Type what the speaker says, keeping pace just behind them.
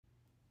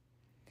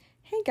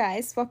Hey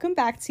guys, welcome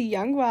back to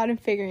Young, Wild, and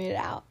Figuring It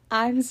Out.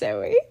 I'm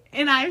Zoe.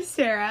 And I'm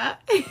Sarah.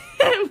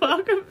 And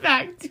welcome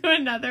back to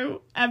another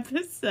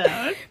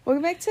episode.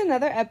 Welcome back to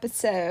another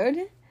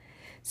episode.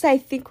 So I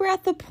think we're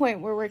at the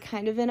point where we're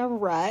kind of in a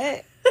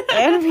rut.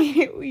 And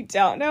we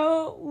don't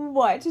know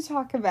what to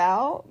talk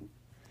about.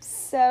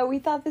 So we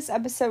thought this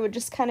episode would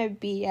just kind of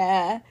be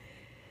a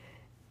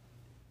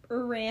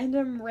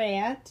random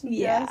rant.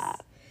 Yeah.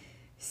 Just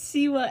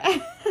see what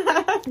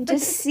happens.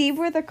 Just see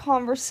where the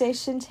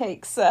conversation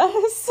takes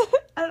us.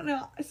 I don't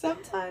know.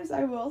 Sometimes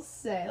I will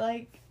say,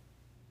 like,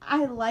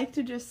 I like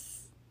to just...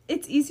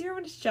 It's easier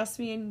when it's just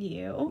me and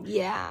you.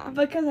 Yeah.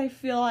 Because I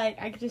feel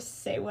like I could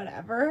just say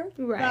whatever.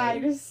 Right. But I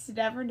just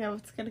never know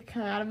what's going to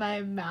come out of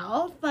my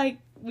mouth. Like,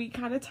 we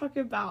kind of talk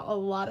about a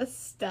lot of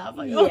stuff.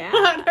 Like, Yeah.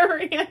 a lot of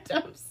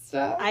random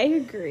stuff. I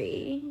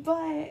agree.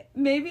 But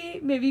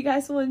maybe you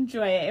guys will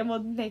enjoy it and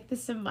we'll make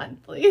this a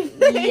monthly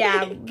thing.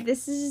 Yeah,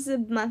 this is just a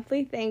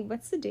monthly thing.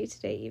 What's the date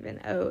today even?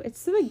 Oh,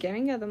 it's the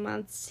beginning of the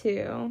month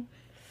too.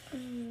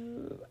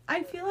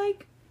 I feel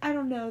like, I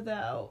don't know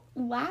though,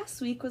 last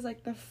week was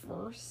like the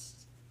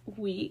first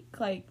week,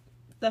 like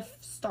the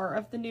start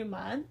of the new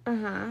month.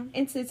 Uh-huh.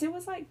 And since it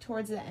was like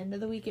towards the end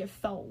of the week, it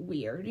felt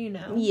weird, you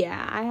know?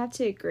 Yeah, I have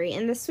to agree.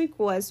 And this week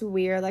was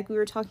weird. Like, we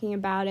were talking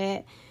about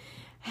it,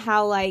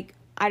 how, like,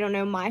 I don't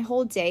know, my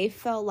whole day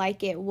felt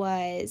like it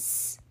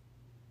was...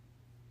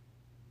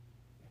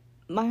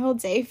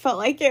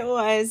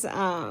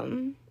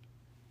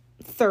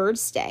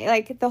 Thursday.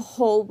 Like, the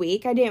whole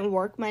week. I didn't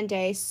work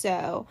Monday,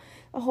 so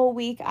the whole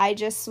week I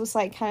just was,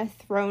 like, kind of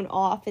thrown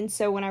off. And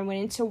so when I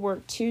went into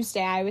work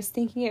Tuesday, I was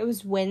thinking it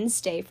was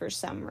Wednesday for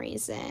some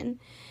reason.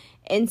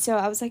 And so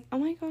I was like, oh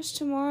my gosh,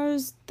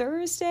 tomorrow's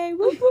Thursday.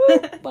 Whoop,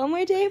 whoop. One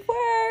more day of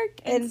work.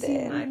 And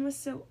see, mine was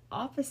so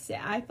opposite.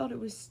 I thought it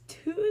was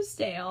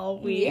Tuesday all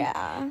week.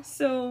 Yeah.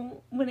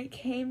 So when it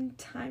came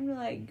time to,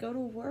 like, go to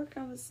work,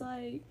 I was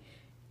like,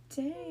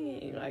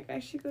 dang, like, I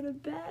should go to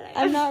bed.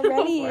 I'm not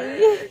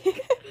ready.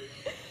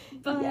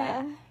 But,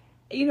 yeah.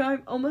 you know,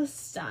 I'm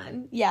almost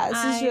done. Yeah,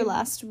 this is your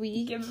last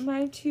week. Given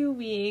my 2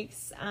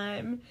 weeks,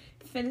 I'm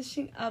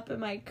finishing up at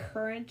my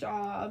current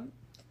job.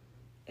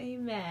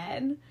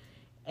 Amen.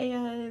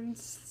 And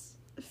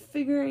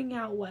figuring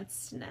out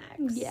what's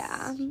next.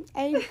 Yeah,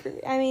 I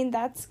agree. I mean,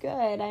 that's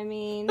good. I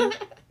mean...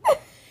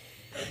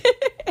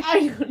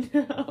 I don't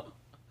know.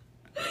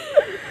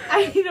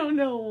 I don't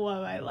know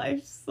what my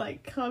life's,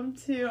 like, come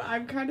to.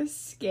 I'm kind of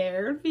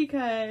scared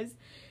because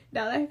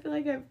now that I feel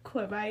like I've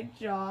quit my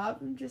job,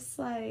 I'm just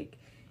like,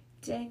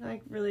 dang,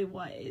 like, really,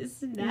 what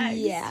is next,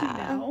 Yeah. you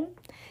know?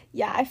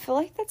 Yeah, I feel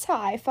like that's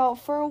how I felt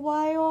for a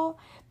while.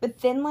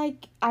 But then,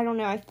 like, I don't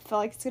know, I feel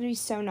like it's going to be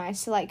so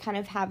nice to, like, kind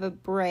of have a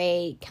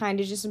break, kind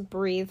of just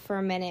breathe for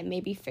a minute,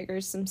 maybe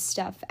figure some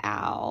stuff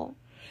out.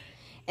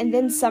 And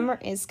then summer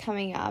is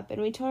coming up,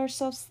 and we told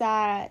ourselves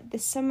that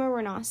this summer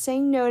we're not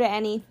saying no to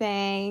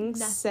anything,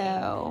 Nothing.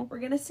 So... We're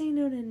going to say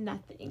no to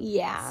nothing.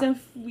 Yeah. So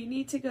if we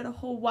need to go to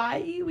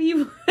Hawaii, we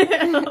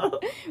will.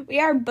 We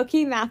are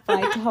booking that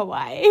flight to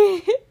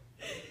Hawaii.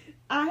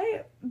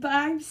 But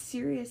I'm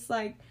serious,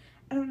 like,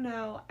 I don't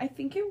know, I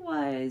think it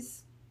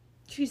was,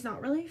 she's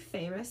not really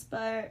famous,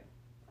 but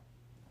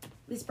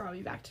this brought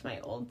me back to my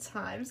old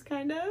times,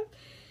 kind of,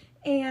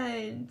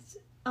 and,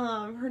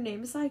 her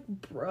name is, like,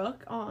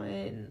 Brooke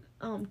on,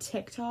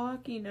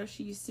 TikTok. You know,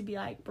 she used to be,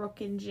 like, Brooke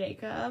and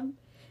Jacob,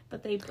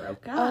 but they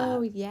broke up.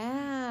 Oh,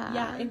 yeah.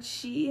 Yeah, and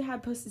she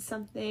had posted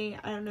something,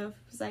 I don't know if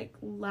it was, like,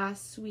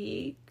 last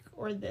week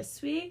or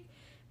this week,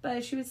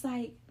 but she was,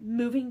 like,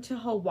 moving to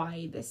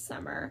Hawaii this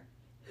summer.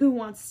 Who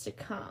wants to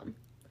come?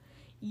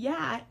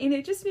 Yeah, and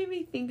it just made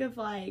me think of,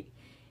 like,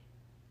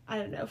 I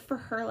don't know, for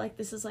her, like,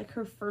 this is, like,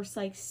 her first,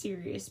 like,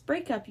 serious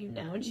breakup, you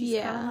know, and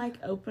she's kind of, like,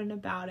 open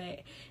about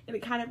it, and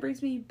it kind of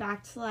brings me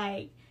back to,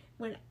 like,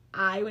 when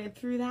I went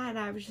through that, and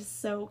I was just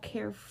so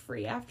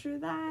carefree after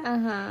that,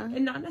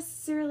 and not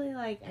necessarily,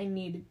 like, I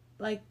needed,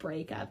 like,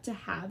 breakup to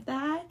have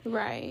that,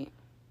 Right.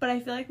 but I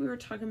feel like we were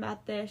talking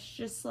about this,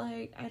 just,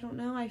 like, I don't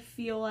know, I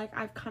feel like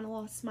I've kind of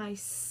lost my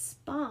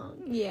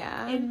spunk.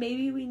 Yeah. And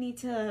maybe we need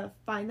to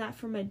find that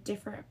from a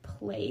different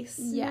place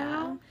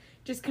now.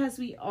 Just because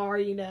we are,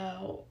 you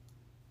know,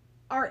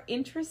 our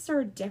interests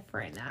are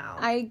different now.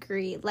 I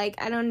agree.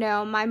 Like, I don't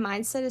know, my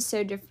mindset is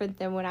so different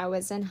than when I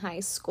was in high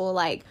school.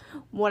 Like,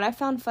 what I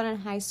found fun in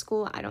high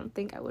school, I don't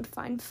think I would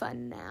find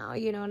fun now.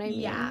 You know what I mean?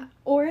 Yeah.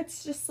 Or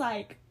it's just,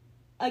 like,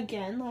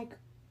 again, like,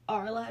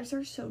 our lives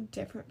are so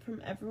different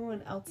from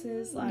everyone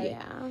else's. Like,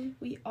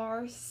 we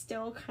are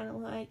still kind of,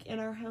 like, in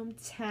our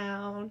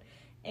hometown,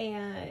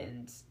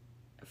 and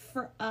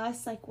for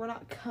us, like, we're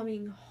not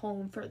coming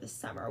home for the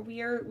summer.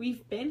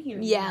 We've been here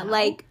now.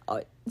 Like,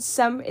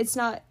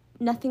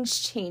 nothing's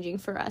changing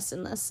for us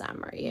in the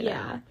summer, you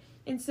know?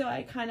 And so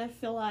I kind of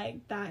feel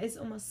like that is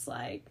almost,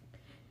 like,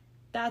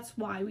 that's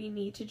why we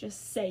need to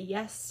just say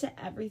yes to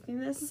everything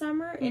this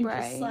summer and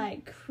just,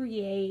 like,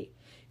 create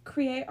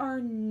our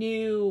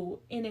new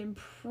and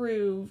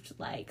improved,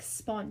 like,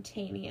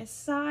 spontaneous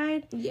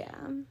side.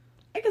 Yeah.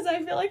 because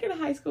I feel like in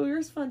high school we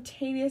were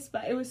spontaneous,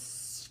 but it was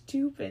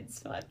stupid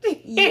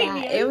spontaneous.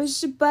 Yeah, it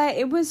was, but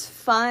it was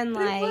fun.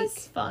 But like, it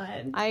was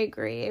fun. I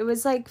agree. It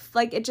was like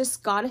it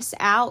just got us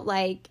out.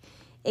 Like,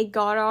 it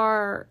got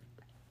our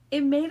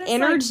it made us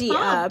energy like,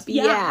 up.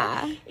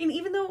 Yeah. And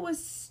even though it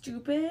was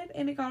stupid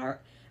and it got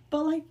our,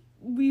 but like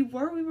we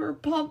were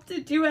pumped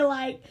to do it.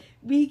 Like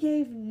we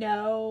gave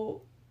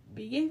no,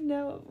 you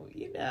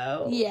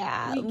know.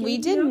 Yeah, we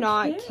did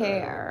not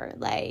care.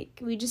 Like,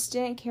 we just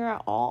didn't care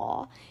at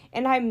all.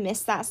 And I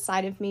miss that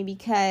side of me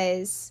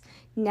because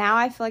now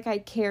I feel like I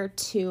care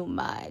too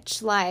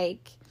much.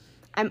 Like,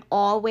 I'm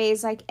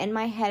always, like, in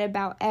my head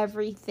about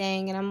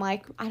everything. And I'm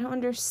like, I don't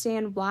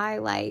understand why.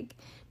 Like,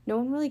 no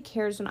one really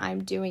cares what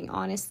I'm doing,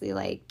 honestly.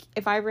 Like,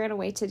 if I ran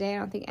away today, I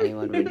don't think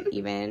anyone would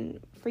even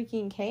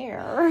freaking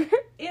care.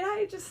 And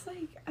I just,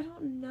 like, I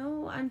don't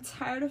know. I'm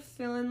tired of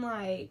feeling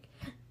like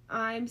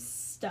I'm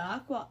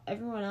stuck while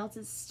everyone else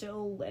is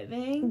still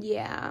living.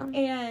 Yeah.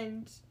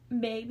 And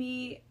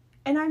maybe,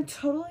 and I'm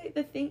totally,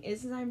 the thing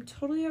is I'm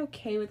totally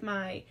okay with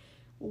my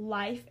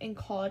life and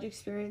college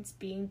experience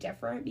being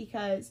different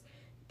because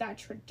that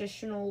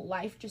traditional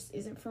life just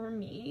isn't for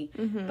me.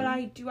 Mm-hmm. But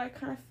I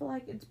kind of feel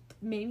like it's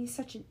made me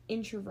such an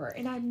introvert,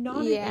 and I'm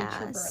not an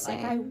introvert.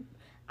 Same. Like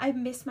I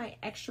miss my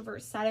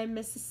extrovert side. I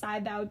miss the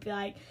side that would be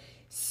like,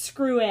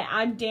 screw it,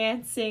 I'm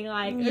dancing,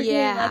 like,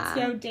 okay, let's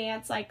go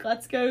dance, like,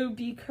 let's go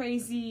be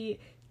crazy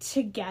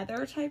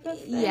together type of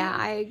thing. Yeah,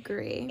 I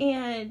agree.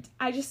 And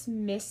I just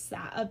miss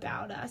that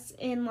about us.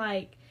 And,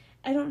 like,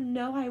 I don't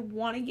know, I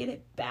want to get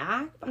it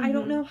back, but I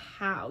don't know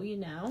how, you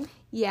know?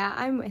 Yeah,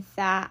 I'm with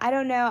that. I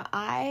don't know,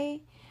 I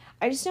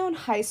just know in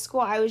high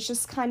school, I was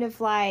just kind of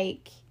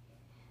like,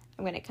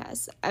 I'm gonna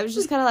cuss. I was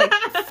just kind of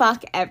like,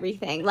 fuck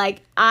everything.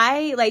 Like,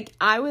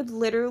 I would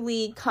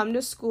literally come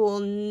to school,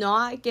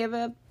 not give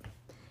a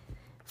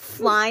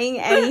flying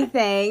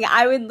anything.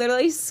 I would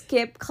literally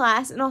skip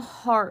class in a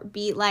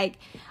heartbeat. Like,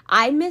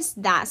 I miss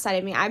that side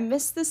of me. I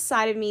miss the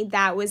side of me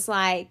that was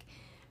like,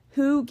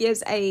 who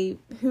cares?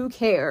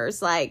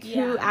 Like,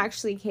 who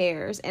actually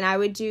cares? And I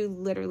would do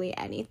literally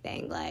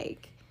anything.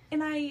 Like,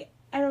 and I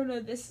don't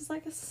know, this is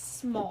like a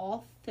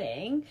small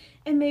thing,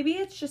 and maybe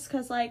it's just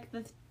because like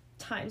the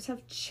times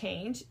have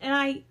changed, and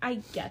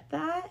I get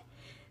that.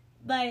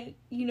 Like,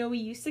 you know, we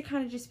used to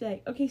kind of just be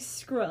like, okay,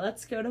 screw it,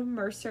 let's go to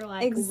Mercer,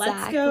 like,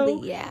 exactly,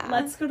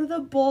 let's go to the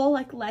bowl,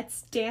 like,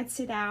 let's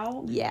dance it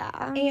out.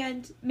 Yeah.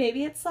 And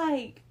maybe it's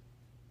like,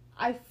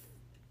 I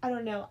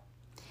don't know.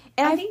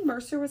 And I think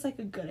Mercer was like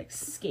a good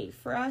escape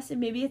for us,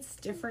 and maybe it's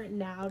different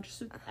now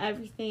just with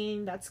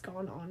everything that's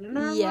gone on in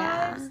our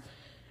lives.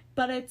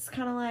 But it's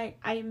kind of like,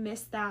 I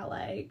miss that,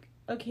 like,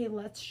 okay,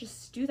 let's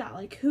just do that.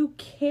 Like, who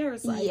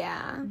cares? Like,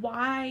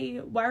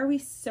 why are we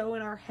so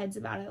in our heads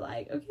about it?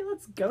 Like, okay,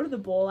 let's go to the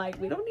bowl. Like,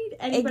 we don't need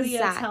anybody to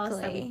tell us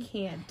that we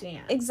can't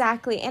dance.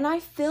 Exactly. And I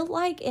feel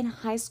like in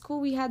high school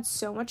we had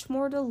so much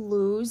more to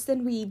lose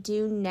than we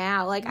do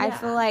now. Like, I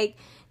feel like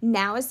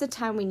now is the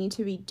time we need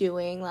to be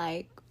doing,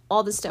 like,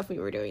 all the stuff we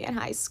were doing in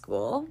high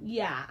school.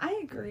 Yeah,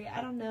 I agree.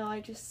 I don't know.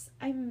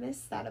 I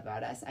miss that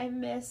about us.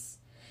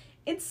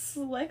 It's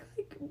like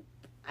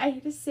I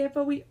hate to say it,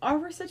 but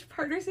we're such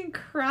partners in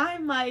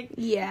crime. Like,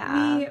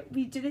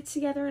 we did it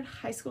together in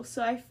high school,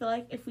 so I feel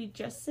like if we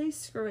just say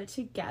screw it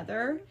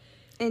together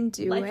and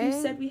do like it, you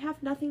said, we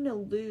have nothing to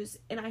lose.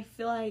 And I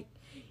feel like,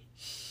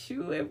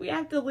 shoot, if we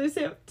have to lose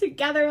it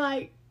together,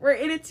 like, we're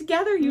in it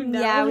together, you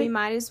know? Yeah, we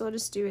might as well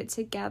just do it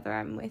together.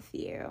 I'm with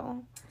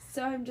you.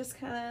 So I'm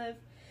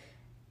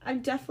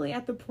definitely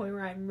at the point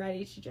where I'm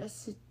ready to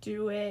just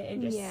do it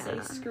and just say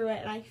screw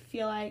it. And I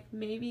feel like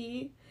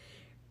maybe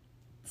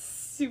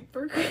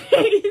super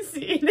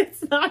crazy, and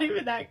it's not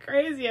even that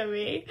crazy of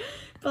me,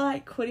 but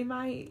like quitting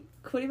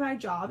my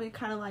job and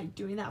kind of like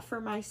doing that for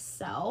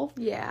myself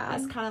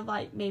has kind of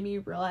like made me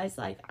realize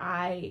like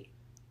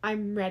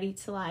I'm ready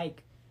to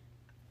like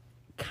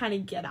kind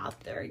of get out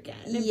there again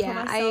and put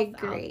myself I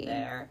agree. out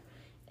there.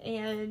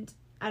 And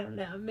I don't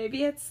know,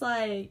 maybe it's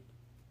like,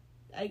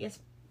 I guess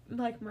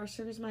like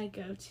Mercer is my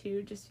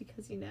go-to just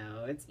because, you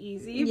know, it's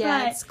easy.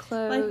 Yeah, but it's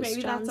close. Like, maybe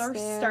John's that's our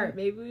start.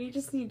 Maybe we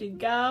just need to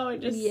go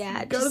and just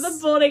go to the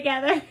bowl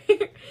together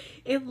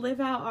and live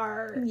out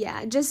our...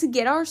 Yeah, just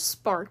get our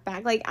spark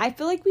back. Like, I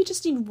feel like we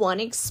just need one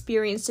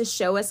experience to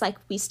show us, like,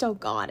 we still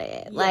got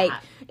it. Yeah. Like,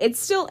 it's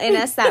still in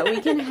us that we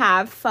can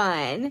have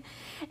fun.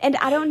 And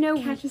I don't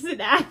know... Catch us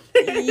in Athens.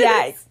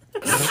 Yeah.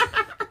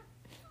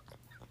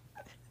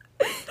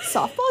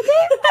 Softball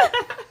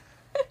game?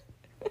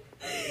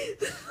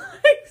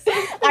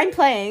 I'm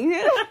playing.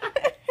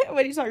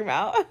 What are you talking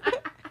about?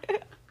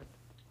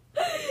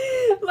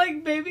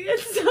 Like, maybe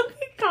it's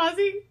something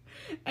causing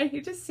I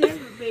hate to say it,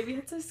 but maybe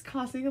it's just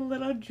causing a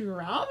little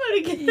drama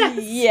to get that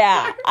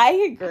Yeah, started. I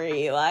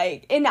agree.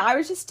 Like, and I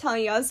was just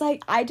telling you, I was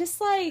like, I just,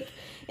 like,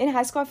 in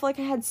high school, I feel like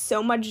I had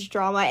so much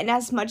drama, and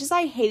as much as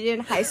I hated it in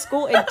high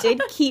school, it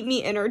did keep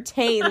me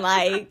entertained.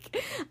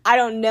 Like, I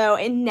don't know,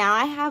 and now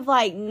I have,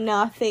 like,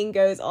 nothing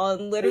goes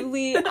on.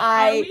 Literally,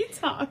 Are we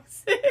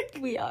toxic?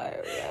 We are.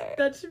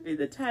 That should be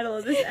the title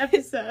of this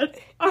episode.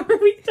 Are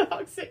we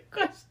toxic?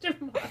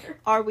 Question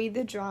mark. Are we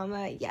the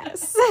drama?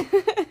 Yes.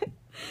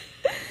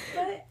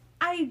 But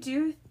I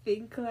do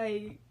think,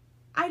 like,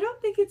 I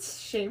don't think it's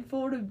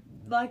shameful to,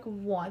 like,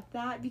 want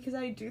that, because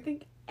I do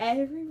think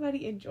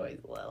everybody enjoys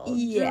a little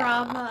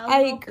drama, a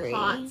little agree.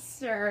 pot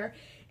stir.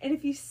 And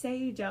if you say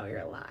you don't,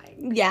 you're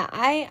lying. Yeah,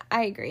 I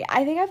agree.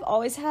 I think I've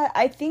always had,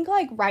 I think,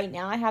 like, right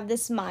now I have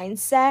this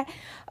mindset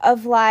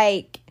of,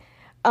 like,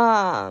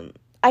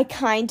 I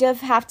kind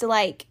of have to,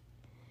 like,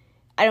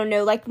 I don't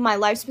know, like, my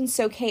life's been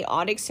so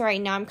chaotic, so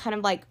right now I'm kind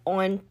of, like,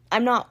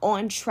 I'm not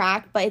on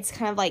track, but it's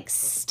kind of, like,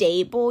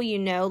 stable, you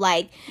know,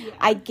 like,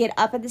 I get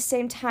up at the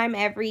same time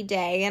every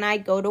day, and I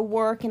go to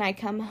work, and I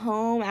come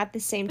home at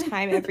the same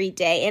time every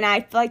day, and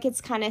I feel like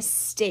it's kind of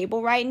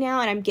stable right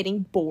now, and I'm getting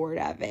bored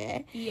of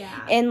it.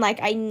 Yeah. And, like,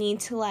 I need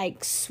to,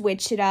 like,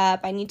 switch it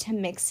up, I need to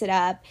mix it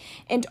up,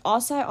 and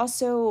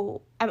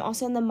also, I'm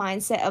also in the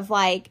mindset of,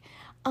 like,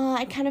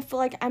 I kind of feel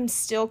like I'm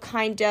still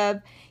kind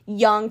of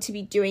young to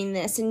be doing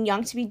this and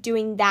young to be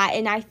doing that,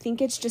 and I think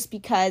it's just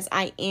because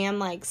I am,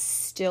 like,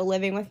 still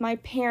living with my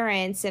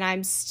parents, and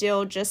I'm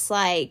still just,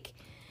 like,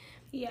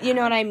 you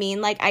know what I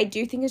mean? Like, I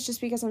do think it's just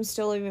because I'm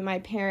still living with my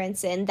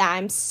parents, and that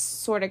I'm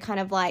sort of kind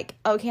of like,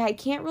 okay, I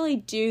can't really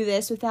do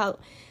this without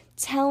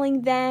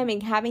telling them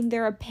and having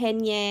their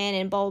opinion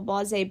and blah,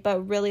 blah, blah,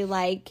 but really,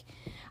 like,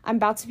 I'm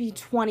about to be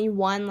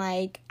 21,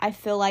 like, I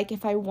feel like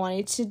if I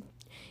wanted to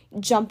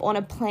jump on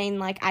a plane,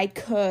 like, I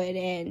could,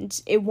 and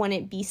it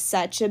wouldn't be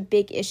such a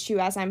big issue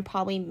as I'm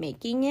probably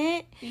making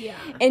it. Yeah.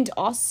 And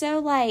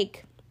also,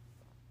 like,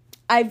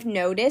 I've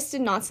noticed,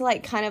 and not to,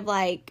 like, kind of,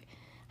 like,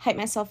 hype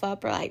myself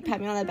up or, like,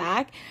 pat me on the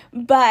back,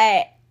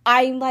 but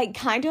I, like,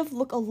 kind of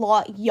look a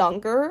lot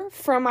younger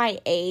for my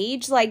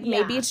age. Like,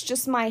 maybe it's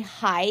just my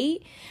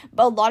height,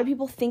 but a lot of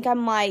people think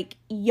I'm, like,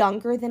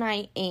 younger than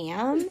I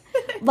am.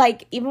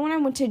 Like, even when I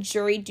went to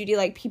jury duty,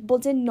 like, people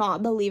did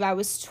not believe I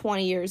was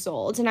 20 years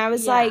old. And I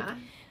was like,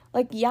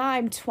 yeah,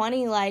 I'm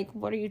 20. Like,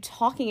 what are you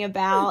talking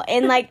about?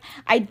 And, like,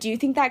 I do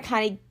think that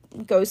kind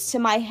of goes to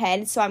my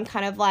head. So I'm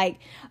kind of like,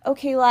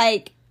 okay,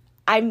 like,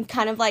 I'm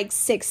kind of, like,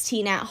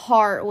 16 at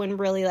heart when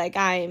really, like,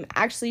 I'm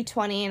actually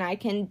 20 and I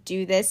can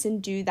do this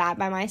and do that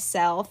by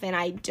myself, and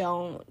I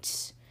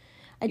don't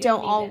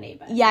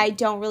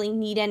really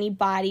need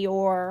anybody,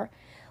 or,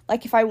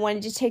 like, if I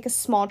wanted to take a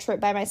small trip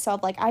by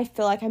myself, like, I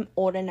feel like I'm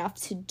old enough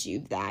to do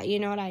that, you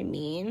know what I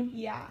mean?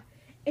 Yeah,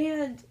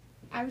 and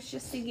I was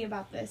just thinking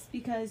about this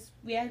because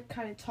we had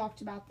kind of talked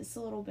about this a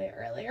little bit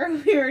earlier.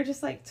 We were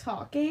just, like,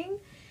 talking,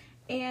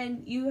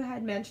 and you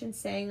had mentioned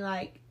saying,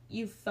 like,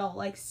 you felt,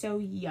 like, so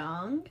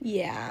young.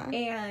 Yeah.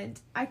 And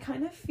I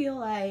kind of feel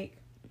like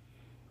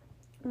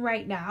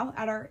right now,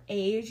 at our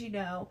age, you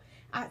know,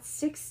 at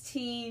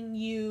 16,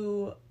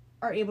 you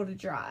are able to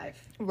drive.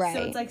 Right.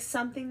 So it's, like,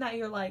 something that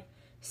you're, like,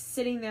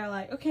 sitting there,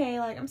 like, okay,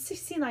 like, I'm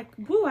 16, like,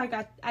 woo, I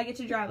get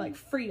to drive, like,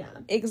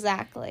 freedom.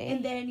 Exactly.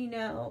 And then, you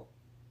know,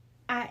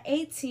 at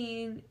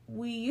 18,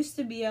 we used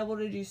to be able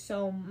to do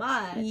so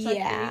much. Yeah. Like,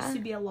 there used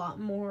to be a lot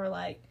more,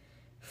 like,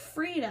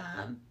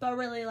 freedom. But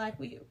really, like,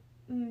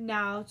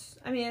 now, it's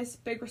a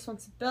big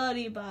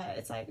responsibility, but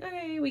it's like,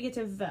 okay, we get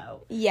to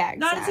vote. Yeah,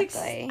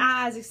 exactly.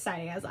 Not as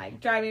exciting as, like,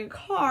 driving a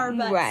car,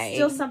 but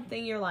still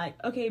something you're like,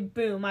 okay,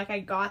 boom, like, I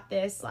got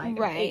this, like,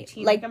 I'm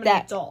 18, like, I'm an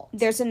adult.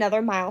 There's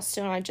another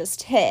milestone I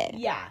just hit.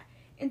 Yeah.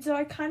 And so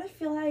I kind of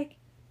feel like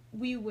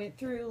we went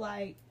through,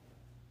 like,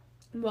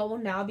 what will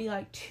now be,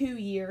 like, 2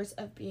 years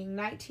of being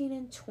 19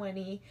 and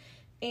 20,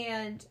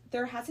 and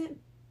there hasn't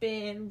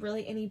been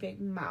really any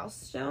big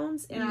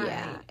milestones, and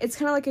it's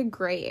kind of like a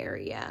gray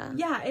area.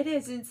 Yeah, it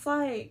is. It's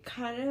like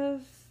kind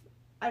of,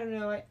 I don't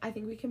know, I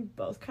think we can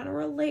both kind of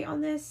relate on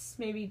this,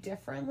 maybe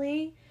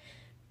differently,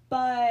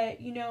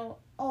 but, you know,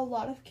 a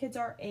lot of kids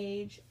our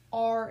age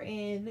are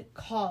in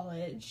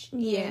college,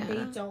 and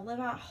they don't live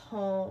at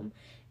home,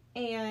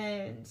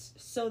 and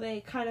so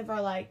they kind of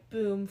are like,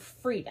 boom,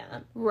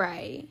 freedom.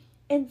 Right.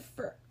 And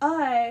for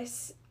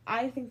us,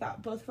 I think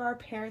that both of our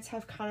parents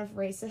have kind of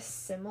raised us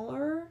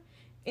similar,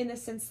 in the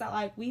sense that,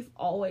 like, we've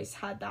always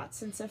had that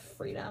sense of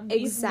freedom.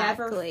 We've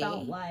never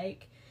felt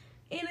like,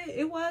 and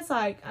it was,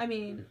 like,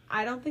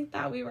 I don't think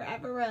that we were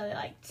ever really,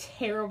 like,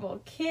 terrible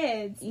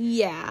kids.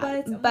 Yeah,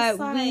 but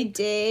like, we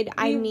did,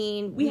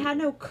 we had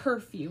no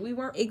curfew. We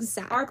weren't,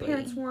 exactly. Our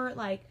parents weren't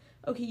like,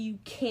 okay, you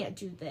can't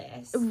do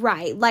this.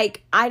 Right,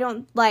 like, I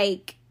don't,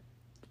 like,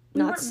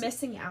 we weren't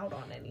missing out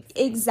on anything.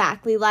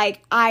 Exactly,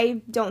 like,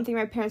 I don't think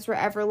my parents were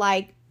ever,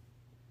 like,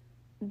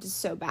 just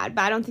so bad,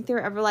 but I don't think they were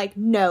ever like,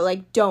 no,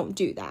 like, don't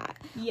do that.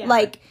 Yeah.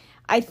 Like,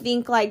 I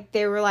think, like,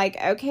 they were like,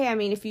 okay, I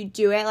mean, if you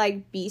do it,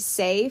 like, be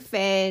safe,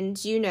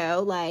 and, you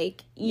know,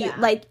 like,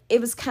 like,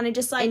 it was kind of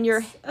just like, in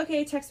your...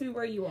 Okay, text me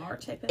where you are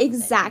type of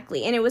Exactly.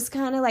 thing. And it was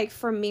kind of, like,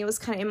 for me, it was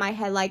kind of in my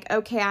head, like,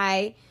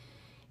 okay,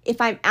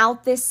 if I'm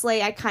out this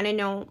late, I kind of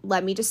know,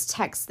 let me just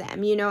text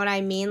them, you know what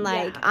I mean?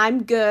 Like,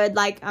 I'm good,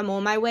 like, I'm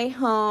on my way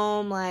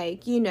home,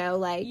 like, you know,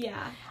 like...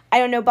 Yeah. I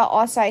don't know, but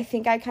also I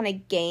think I kind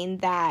of gained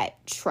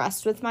that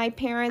trust with my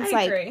parents,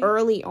 like,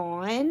 early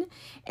on.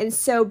 And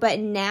so, but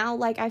now,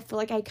 like, I feel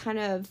like I kind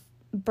of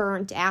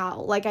burnt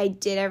out. Like, I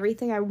did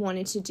everything I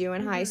wanted to do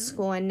in high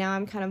school, and now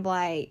I'm kind of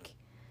like,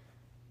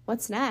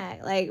 what's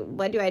next? Like,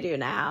 what do I do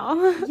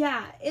now?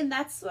 Yeah, and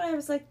that's what I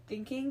was, like,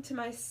 thinking to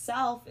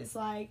myself is,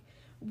 like,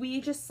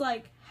 we just,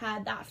 like,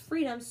 had that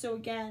freedom. So,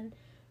 again,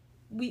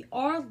 we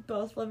are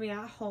both living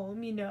at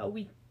home, you know,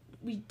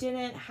 we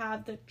didn't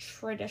have the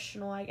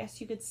traditional, I guess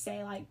you could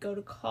say, like, go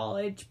to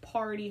college,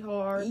 party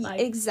hard.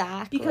 Like,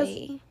 exactly.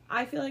 Because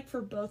I feel like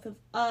for both of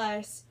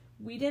us,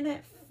 we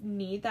didn't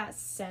need that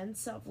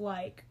sense of,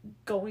 like,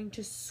 going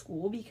to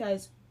school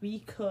because we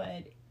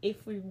could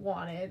if we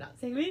wanted. Not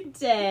saying we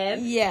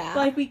did. Yeah. But,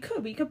 like, we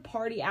could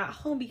party at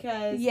home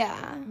because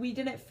we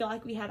didn't feel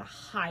like we had to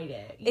hide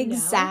it. You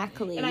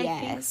exactly. know? And I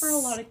think for a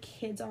lot of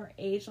kids our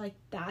age, like,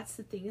 that's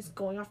the thing is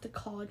going off to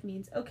college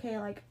means, okay,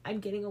 like, I'm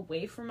getting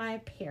away from my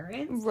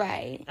parents.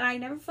 Right. And I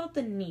never felt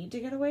the need to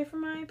get away from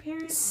my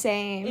parents.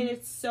 Same. And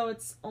it's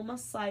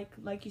almost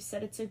like you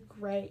said, it's a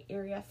gray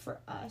area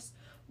for us.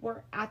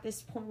 We're at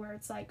this point where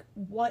it's like,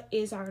 what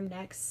is our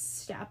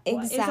next step?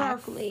 What is our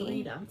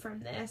freedom from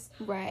this?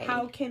 Right.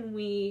 How can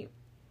we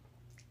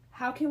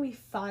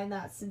find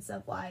that sense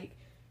of, like,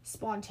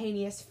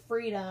 spontaneous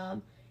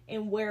freedom,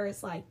 and where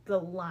is, like, the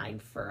line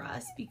for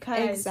us?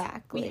 Because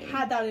we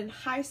had that in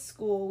high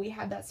school, we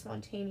had that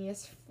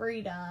spontaneous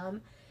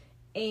freedom,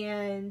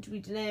 and we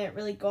didn't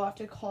really go off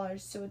to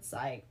college, so it's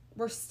like,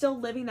 we're still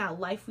living that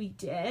life we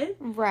did.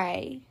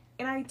 Right.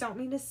 And I don't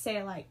mean to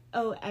say, like,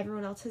 oh,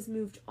 everyone else has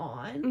moved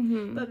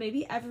on, but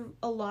maybe at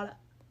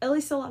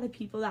least a lot of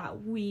people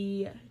that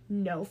we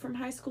know from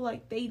high school,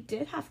 like, they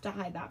did have to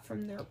hide that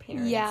from their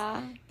parents.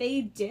 Yeah.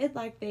 They did,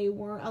 like, they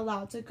weren't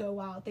allowed to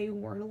go out. They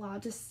weren't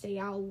allowed to stay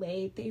out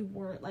late. They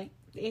weren't, like,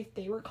 if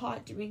they were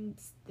caught doing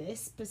this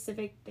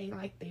specific thing,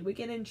 like, they would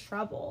get in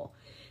trouble.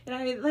 And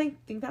I,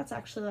 like, think that's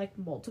actually, like,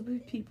 multiple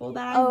people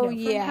that I know from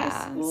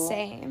high school.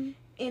 Same.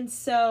 And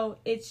so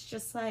it's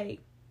just, like,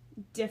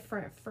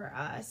 different for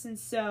us, and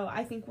so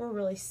I think we're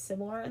really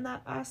similar in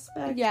that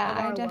aspect. Yeah, of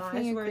our I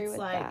definitely lives, where agree it's with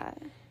like,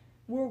 that.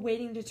 We're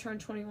waiting to turn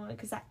 21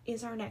 because that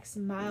is our next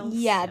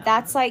milestone. Yeah,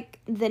 that's like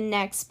the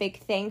next big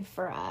thing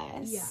for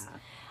us. Yeah,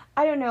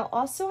 I don't know.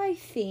 Also, I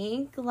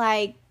think,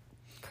 like,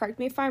 correct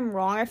me if I'm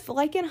wrong, I feel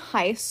like in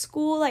high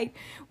school, like,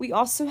 we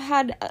also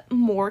had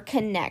more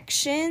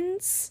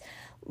connections.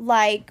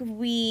 Like,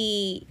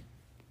 we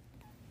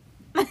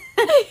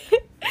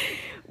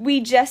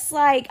just,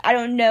 like, I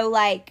don't know,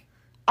 like,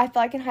 I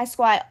feel like in high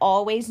school I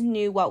always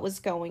knew what was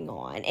going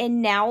on,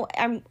 and now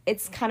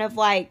it's kind of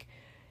like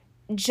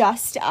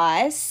just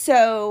us.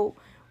 So,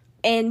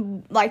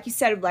 and like you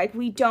said, like,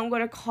 we don't go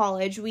to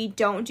college, we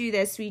don't do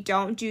this, we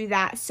don't do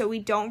that, so we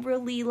don't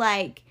really,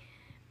 like,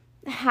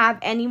 have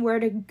anywhere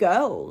to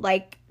go,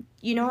 like,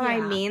 you know what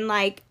I mean?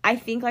 Like, I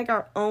think, like,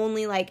 our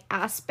only, like,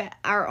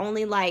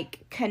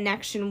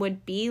 connection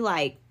would be,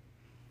 like,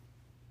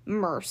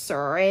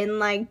 Mercer, and,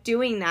 like,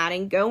 doing that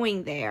and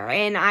going there.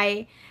 And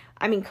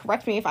I mean,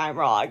 correct me if I'm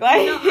wrong.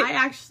 Like, no,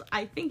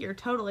 I think you're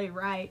totally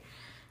right.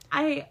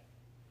 I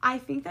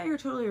think that you're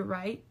totally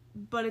right,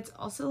 but it's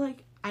also,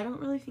 like, I don't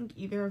really think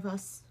either of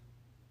us,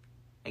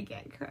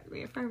 again, correct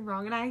me if I'm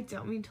wrong, and I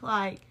don't mean to,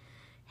 like,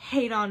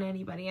 hate on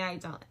anybody. I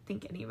don't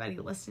think anybody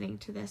listening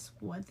to this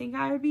would think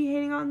I would be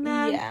hating on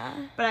them. Yeah.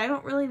 But I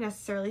don't really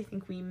necessarily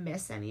think we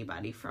miss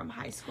anybody from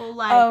high school.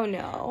 Like, oh,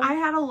 no. I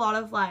had a lot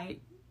of, like,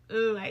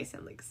 ooh, I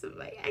sound like some of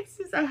my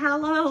exes. I had a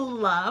lot of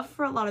love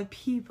for a lot of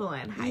people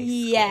in high school.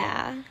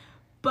 Yeah.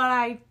 But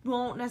I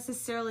won't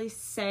necessarily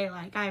say,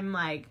 like, I'm,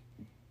 like,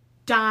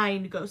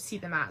 dying to go see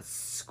them at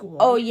school.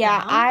 Oh, yeah.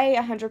 Know? I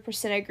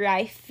 100% agree.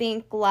 I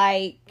think,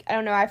 like, I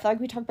don't know, I feel like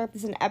we talked about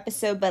this in an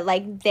episode, but,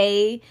 like,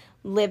 they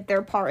lived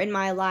their part in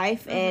my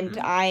life, and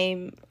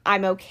I'm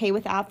okay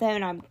without them,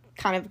 and I'm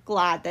kind of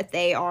glad that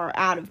they are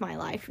out of my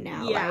life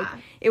now. Yeah. Like,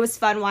 it was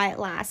fun while it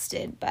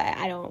lasted, but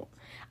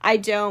I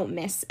don't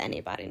miss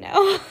anybody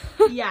now.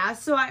 Yeah,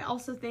 so I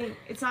also think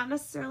it's not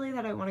necessarily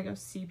that I want to go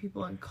see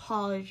people in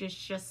college. It's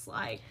just,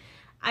 like,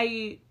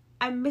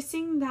 I'm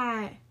missing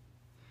that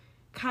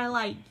kind of,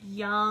 like,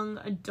 young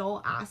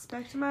adult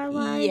aspect of my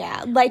life.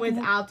 Yeah, like,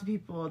 without the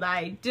people that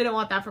I didn't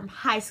want that from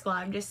high school.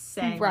 I'm just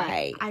saying,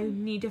 right. Like, I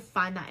need to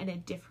find that in a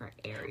different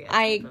area.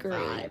 I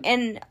agree.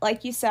 And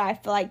like you said, I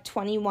feel like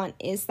 21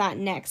 is that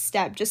next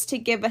step, just to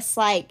give us,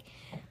 like,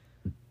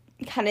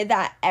 kind of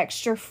that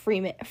extra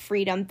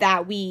freedom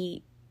that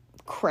we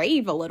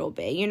crave a little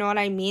bit, you know what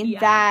I mean?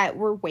 Yeah. That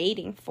we're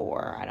waiting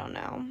for. I don't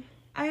know.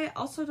 I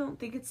also don't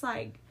think it's,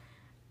 like,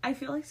 I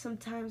feel like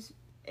sometimes,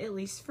 at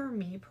least for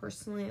me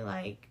personally,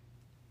 like,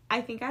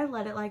 I think I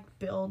let it, like,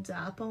 build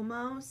up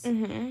almost.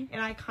 Mm-hmm.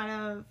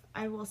 And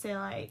I will say,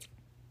 like,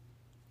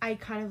 I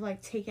kind of,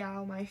 like, take it out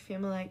on my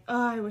family, like,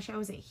 oh, I wish I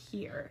wasn't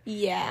here.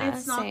 Yeah, and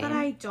it's not same. that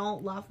I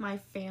don't love my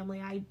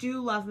family. I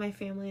do love my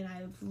family, and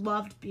I've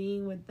loved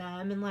being with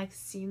them and, like,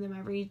 seeing them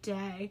every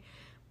day.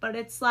 But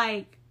it's,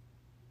 like,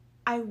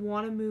 I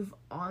want to move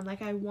on.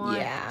 Like, I want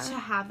to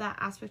have that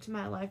aspect of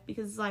my life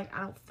because, like, I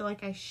don't feel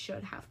like I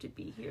should have to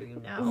be here, you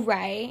know?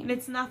 Right. And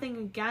it's nothing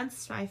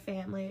against my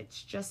family.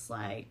 It's just,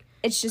 like...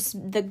 It's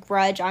just the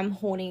grudge I'm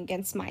holding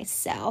against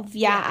myself.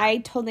 Yeah, I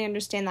totally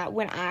understand that.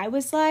 When I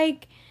was,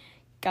 like,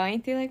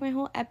 going through, like, my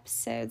whole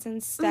episodes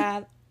and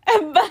stuff...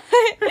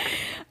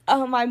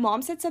 But my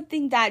mom said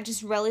something that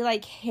just really,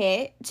 like,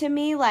 hit to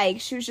me.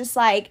 Like, she was just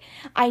like,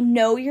 I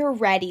know you're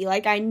ready.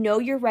 Like, I know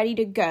you're ready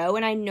to go,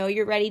 and I know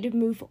you're ready to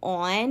move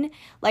on.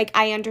 Like,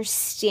 I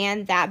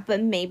understand that,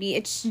 but maybe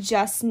it's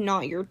just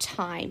not your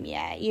time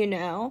yet, you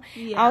know?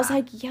 Yeah. I was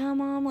like, yeah,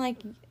 Mom, like,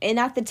 and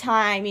at the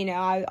time, you know,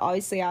 I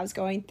was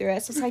going through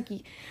it, so it's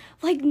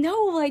like, no,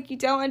 like, you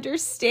don't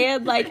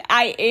understand. Like,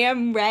 I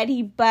am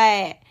ready,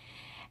 but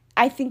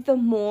I think the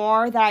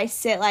more that I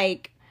sit,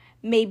 like,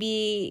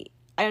 maybe,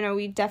 I don't know,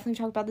 we definitely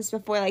talked about this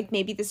before, like,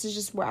 maybe this is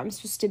just where I'm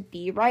supposed to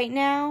be right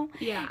now.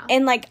 Yeah.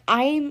 And, like,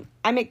 I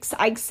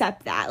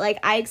accept that. Like,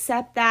 I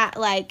accept that,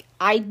 like,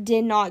 I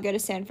did not go to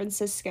San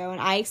Francisco,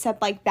 and I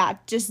accept, like,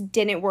 that just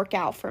didn't work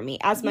out for me.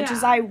 As much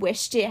as I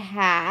wished it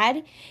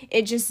had,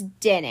 it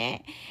just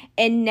didn't.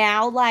 And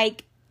now,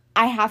 like,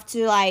 I have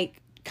to, like,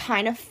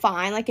 kind of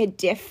find, like, a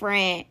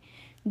different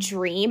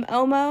dream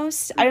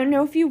almost. I don't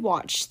know if you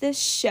watched this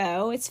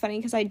show. It's funny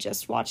because I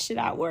just watched it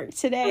at work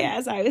today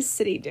as I was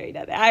sitting doing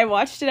nothing. I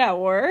watched it at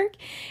work,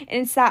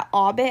 and it's that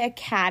Orbit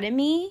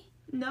Academy.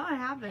 No, I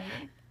haven't.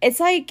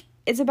 It's like,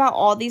 it's about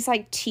all these,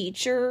 like,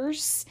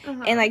 teachers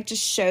and, like,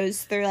 just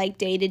shows their, like,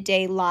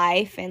 day-to-day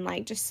life and,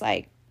 like, just,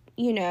 like,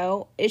 you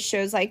know, it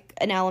shows, like,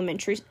 an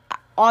elementary...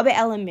 Orbit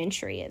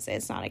Elementary is it.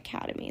 It's not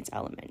academy, it's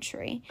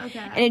elementary. Okay.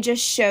 And it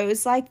just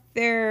shows, like,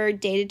 their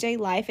day-to-day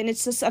life, and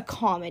it's just a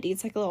comedy.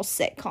 It's like a little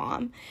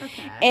sitcom.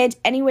 Okay. And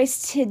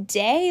anyways,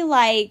 today,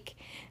 like,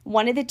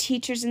 one of the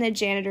teachers and the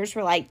janitors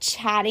were, like,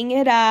 chatting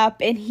it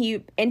up, and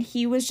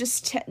he was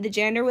just, the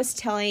janitor was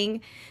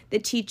telling the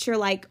teacher,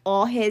 like,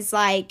 all his,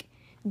 like,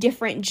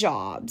 different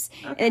jobs.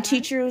 Okay. And the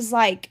teacher was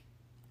like,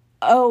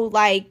 oh,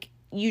 like,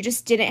 you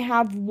just didn't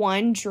have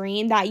one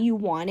dream that you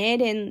wanted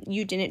and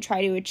you didn't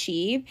try to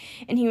achieve.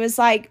 And he was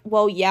like,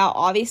 well, yeah,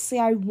 obviously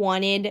I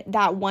wanted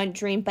that one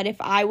dream, but if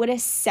I would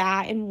have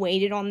sat and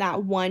waited on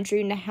that one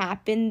dream to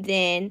happen,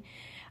 then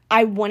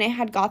I wouldn't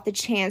have got the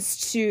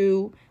chance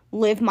to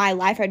live my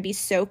life. I'd be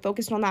so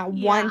focused on that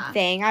one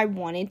thing I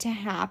wanted to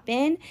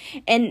happen.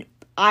 And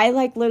I,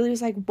 like, literally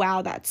was like,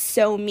 wow, that's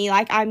so me.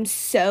 Like, I'm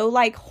so,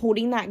 like,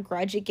 holding that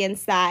grudge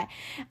against that.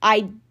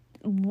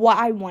 What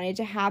I wanted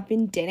to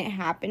happen didn't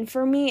happen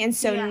for me, and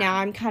so now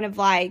I'm kind of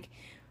like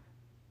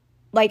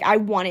I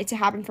want it to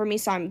happen for me,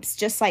 so I'm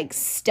just, like,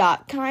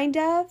 stuck, kind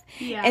of.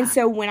 Yeah. And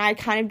so when I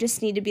kind of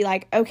just need to be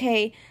like,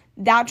 okay,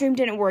 that dream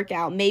didn't work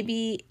out.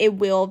 Maybe it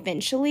will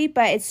eventually,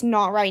 but it's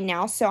not right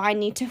now, so I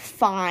need to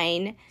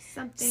find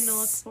something to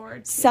look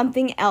forward to.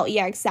 Something else,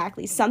 yeah,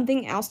 exactly.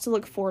 Something else to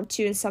look forward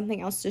to and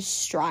something else to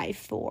strive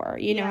for.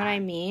 You know what I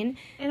mean?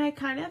 And I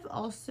kind of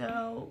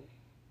also,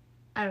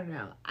 I don't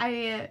know,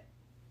 I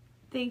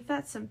think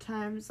that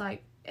sometimes,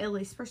 like, at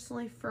least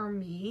personally for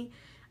me,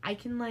 I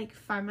can, like,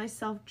 find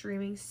myself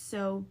dreaming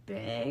so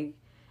big,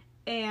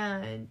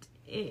 and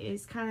it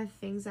is kind of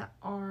things that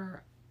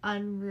are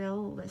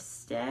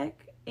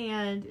unrealistic,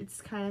 and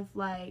it's kind of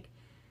like,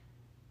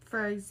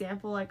 for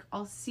example, like,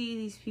 I'll see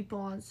these people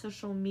on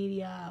social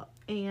media,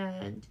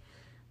 and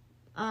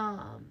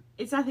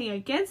it's nothing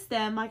against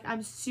them. Like,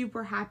 I'm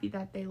super happy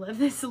that they live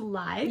this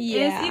life.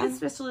 Yeah. And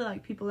especially,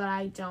 like, people that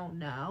I don't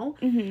know.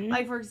 Mm-hmm.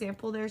 Like, for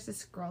example, there's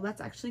this girl that's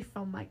actually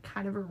from, like,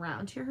 kind of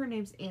around here. Her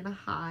name's Anna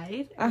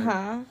Hyde.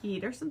 Or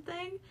Heat or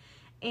something.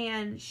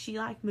 And she,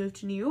 like, moved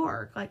to New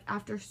York, like,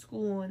 after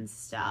school and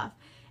stuff.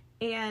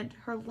 And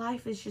her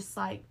life is just,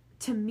 like,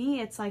 to me,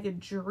 it's, like, a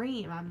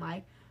dream. I'm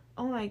like,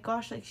 oh, my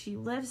gosh, like, she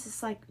lives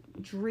this, like,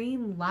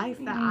 dream life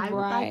that I would,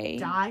 like,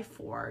 die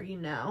for, you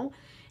know?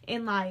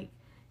 And, like,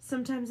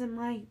 sometimes I'm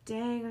like,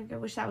 dang, like, I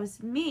wish that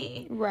was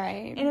me.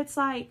 Right. And it's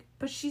like,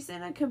 but she's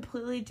in a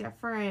completely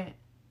different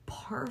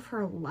part of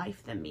her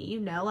life than me, you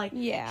know? Like,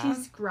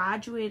 she's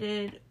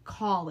graduated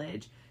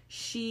college.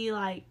 She,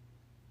 like,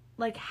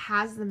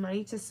 has the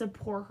money to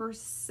support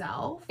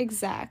herself.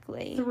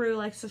 Exactly. Through,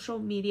 like, social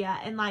media.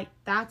 And, like,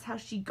 that's how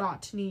she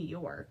got to New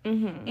York.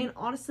 Mm-hmm. And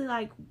honestly,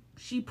 like,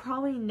 she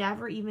probably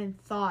never even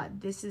thought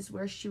this is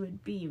where she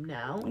would be, you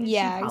know? And she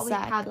probably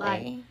had,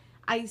 like,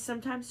 I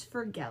sometimes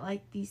forget,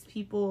 like, these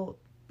people,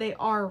 they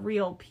are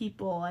real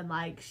people, and,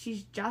 like,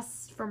 she's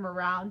just from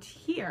around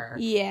here.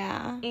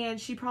 Yeah.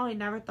 And she probably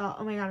never thought,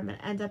 oh my god, I'm gonna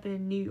end up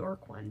in New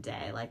York one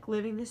day, like,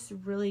 living this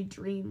really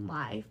dream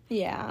life.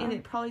 Yeah. And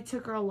it probably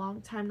took her a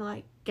long time to,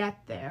 like, get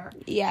there.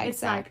 Yeah, it's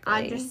exactly.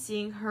 Like, I'm just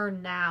seeing her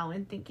now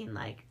and thinking,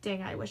 like,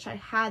 dang, I wish I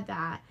had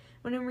that.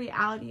 When in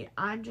reality,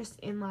 I'm just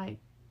in, like,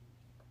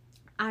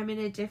 I'm in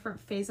a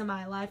different phase of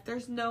my life.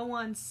 There's no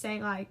one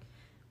saying, like,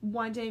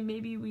 one day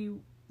maybe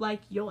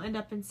you'll end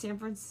up in San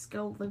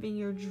Francisco living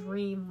your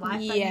dream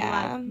life that you,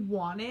 like,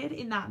 wanted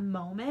in that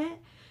moment.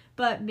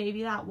 But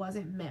maybe that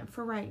wasn't meant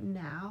for right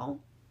now.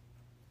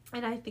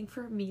 And I think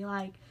for me,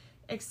 like,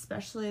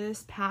 especially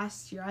this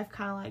past year, I've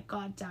kind of, like,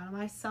 got down on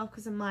myself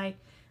because I'm like,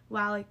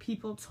 wow, like,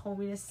 people told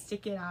me to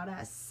stick it out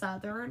at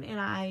Southern, and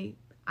I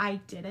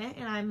didn't,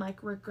 and I'm,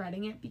 like,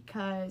 regretting it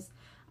because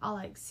I'll,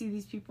 like, see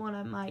these people, and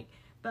I'm like,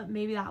 but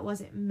maybe that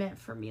wasn't meant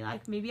for me.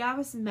 Like, maybe I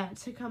was meant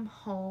to come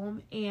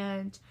home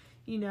and,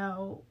 you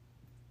know,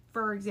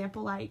 for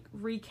example, like,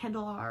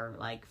 rekindle our,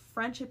 like,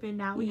 friendship, and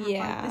now we have,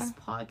 like, this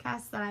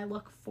podcast that I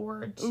look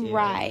forward to.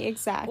 Right,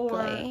 exactly.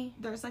 Or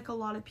there's, like, a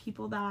lot of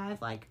people that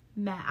I've, like,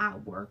 met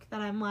at work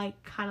that I'm,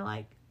 like, kind of,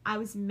 like, I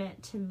was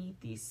meant to meet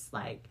these,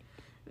 like,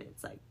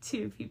 it's, like,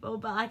 2 people,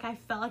 but, like, I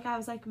felt like I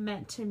was, like,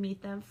 meant to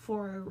meet them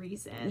for a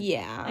reason.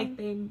 Yeah. Like,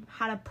 they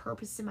had a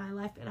purpose in my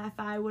life, and if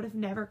I would have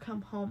never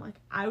come home, like,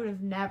 I would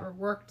have never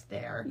worked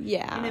there.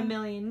 Yeah. In a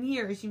million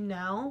years, you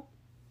know?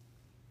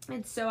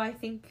 And so I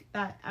think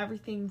that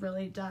everything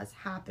really does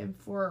happen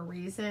for a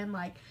reason.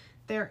 Like,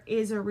 there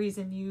is a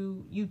reason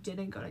you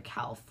didn't go to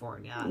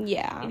California.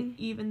 Yeah. And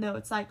even though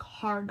it's, like,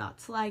 hard not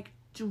to, like,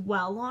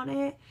 dwell on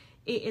it,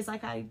 it is,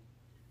 like,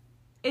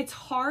 it's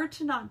hard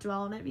to not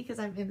dwell on it because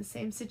I'm in the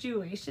same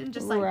situation,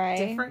 just, like,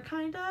 different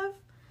kind of.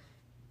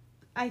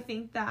 I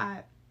think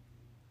that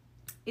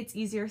it's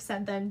easier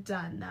said than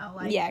done, though.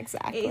 Like, yeah,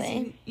 exactly.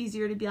 It's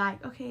easier to be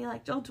like, okay,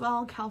 like, don't dwell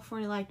on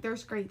California. Like,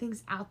 there's great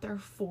things out there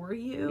for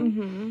you.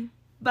 Mm-hmm.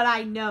 But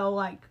I know,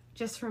 like,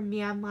 just from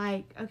me, I'm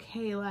like,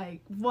 okay,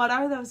 like, what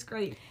are those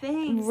great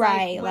things?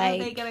 Right. Like,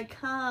 when are they gonna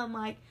come?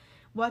 Like,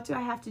 what do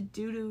I have to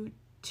do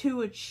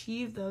to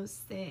achieve those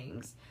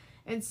things?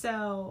 And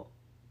so,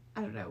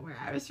 I don't know where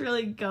I was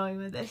really going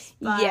with this.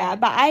 But yeah,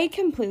 but I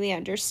completely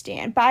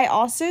understand. But I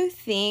also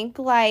think,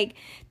 like,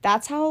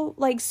 that's how,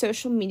 like,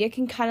 social media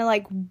can kind of,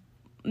 like,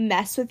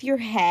 mess with your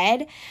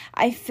head.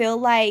 I feel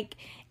like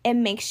it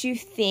makes you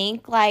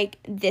think, like,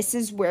 this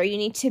is where you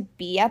need to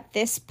be at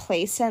this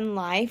place in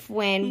life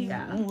when,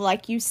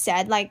 like you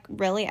said, like,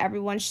 really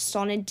everyone's just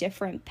on a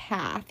different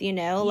path, you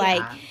know?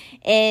 Like,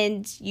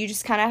 and you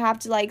just kind of have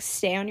to, like,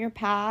 stay on your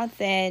path,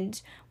 and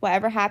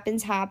whatever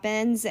happens,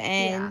 happens,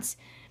 and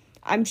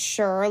I'm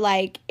sure,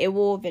 like, it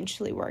will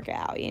eventually work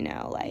out, you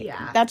know? Like,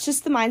 that's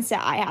just the mindset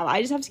I have.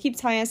 I just have to keep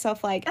telling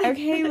myself, like,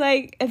 okay,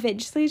 like,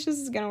 eventually it's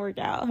just gonna work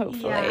out,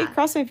 hopefully.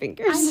 Cross my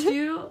fingers. I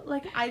do,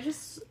 like,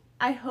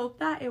 I hope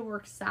that it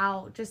works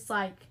out, just,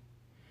 like,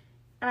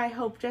 and I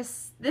hope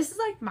this is,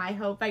 like, my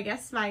hope, I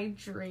guess my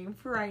dream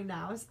for right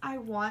now is I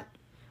want,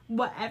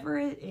 whatever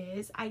it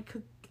is, I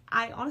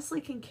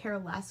honestly can care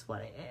less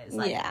what it is.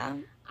 Like,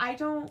 I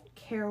don't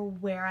care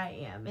where I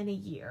am in a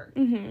year.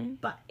 Mm-hmm.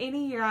 But in a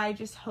year, I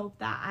just hope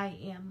that I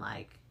am,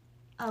 like,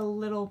 a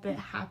little bit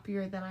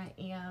happier than I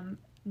am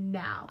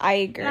now. I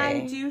agree. And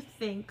I do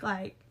think,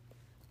 like,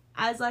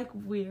 as, like,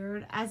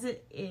 weird as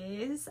it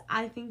is,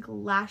 I think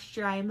last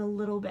year I am a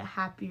little bit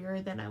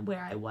happier than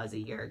where I was a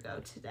year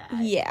ago today.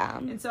 Yeah.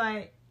 And so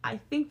I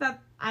think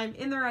that I'm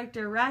in the right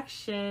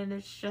direction.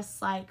 It's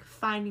just, like,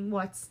 finding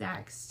what's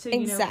next to,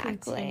 you know,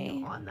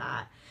 continue on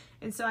that.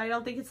 And so I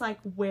don't think it's, like,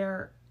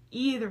 where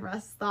either of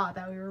us thought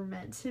that we were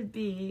meant to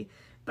be,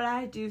 but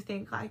I do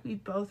think, like, we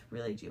both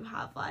really do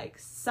have, like,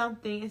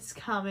 something is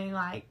coming,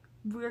 like,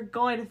 we're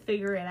going to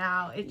figure it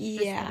out. It's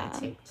just gonna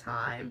take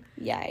time.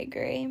 Yeah, I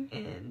agree.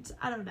 And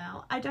I don't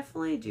know, I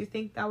definitely do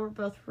think that we're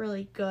both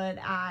really good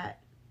at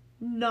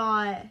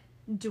not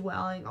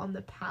dwelling on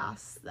the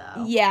past,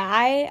 though.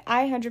 Yeah,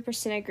 I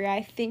 100% agree.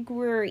 I think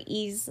we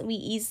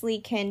easily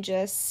can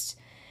just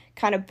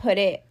kind of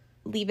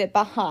leave it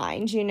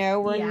behind, you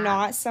know? We're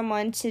not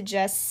someone to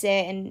just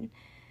sit and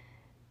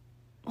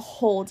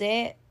hold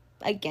it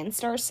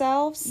against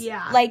ourselves.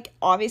 Yeah. Like,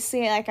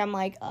 obviously, like, I'm,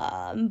 like,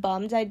 I'm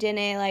bummed I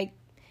didn't, like,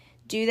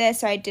 do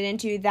this or I didn't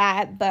do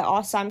that, but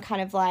also I'm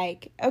kind of,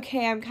 like,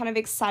 okay, I'm kind of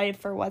excited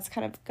for what's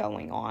kind of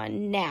going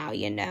on now,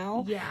 you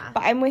know? Yeah.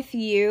 But I'm with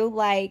you,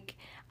 like,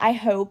 I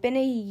hope in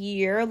a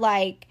year,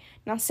 like,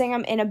 not saying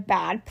I'm in a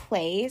bad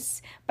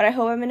place, but I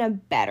hope I'm in a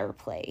better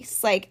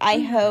place. Like, I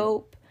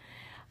hope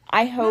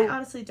I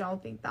honestly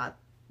don't think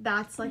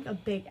that's, like, a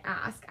big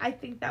ask. I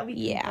think that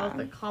we can both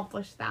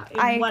accomplish that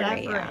in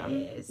whatever it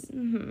is.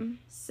 Mm-hmm.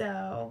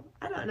 So,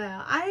 I don't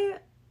know. I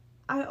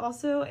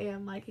also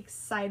am, like,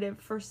 excited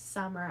for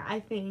summer.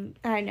 I think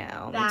I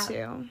know, me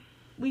too.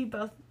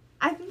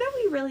 I think that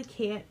we really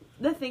can't.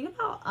 The thing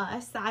about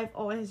us that I've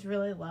always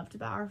really loved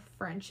about our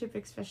friendship,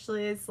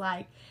 especially, is,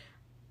 like,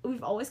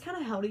 we've always kind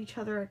of held each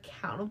other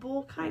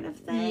accountable, kind of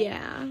thing.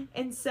 Yeah.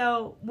 And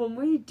so when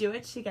we do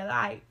it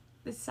together,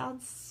 this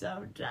sounds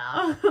so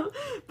dumb,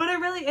 but it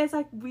really is,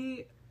 like,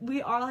 we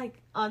are,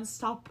 like,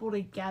 unstoppable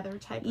together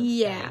type of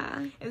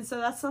thing. And so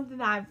that's something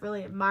that I've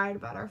really admired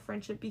about our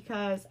friendship,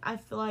 because I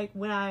feel like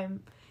when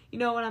I'm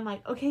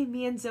like, okay,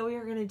 me and Zoe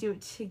are gonna do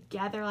it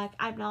together, like,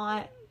 I'm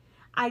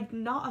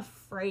not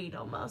afraid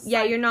almost.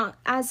 Yeah, like, you're not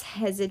as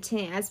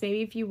hesitant as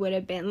maybe if you would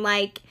have been.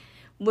 Like,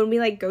 when we,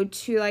 like, go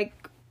to, like,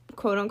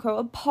 quote unquote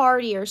a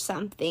party or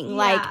something. Yeah.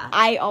 Like,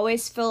 I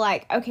always feel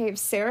like, okay, if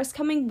Sarah's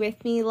coming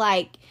with me,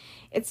 like,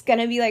 it's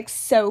gonna be like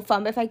so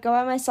fun. But if I go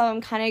by myself, I'm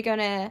kind of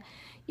gonna,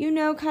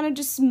 kind of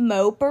just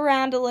mope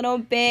around a little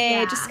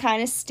bit, just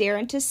kind of stare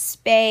into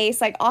space.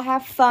 Like, I'll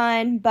have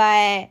fun,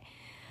 but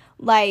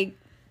like,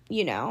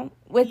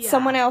 with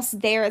someone else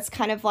there, it's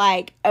kind of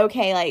like,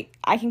 okay, like,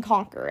 I can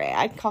conquer it.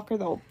 I can conquer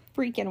the whole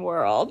freaking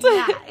world.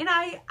 Yeah, and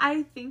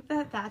I think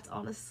that's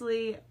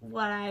honestly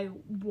what I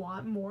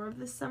want more of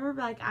this summer.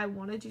 But, like, I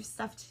want to do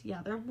stuff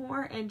together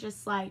more and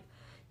just, like,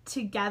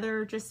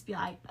 together just be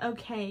like,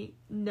 okay,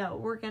 no,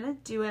 we're gonna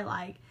do it.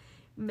 Like,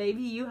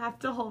 maybe you have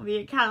to hold me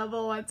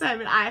accountable one time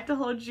and I have to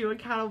hold you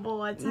accountable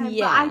one time.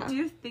 Yeah. But I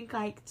do think,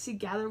 like,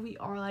 together we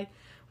are, like,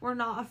 we're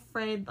not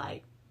afraid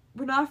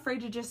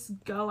to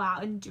just go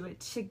out and do it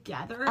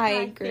together. I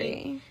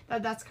agree.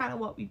 That's kind of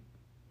what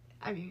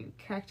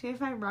correct me if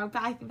I'm wrong,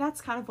 but I think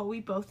that's kind of what we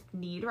both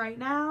need right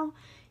now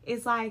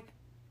is, like,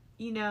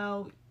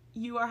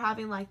 you are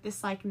having, like,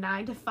 this, like,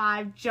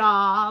 9-to-5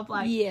 job.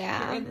 Like,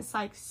 you're in this,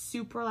 like,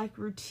 super, like,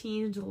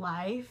 routine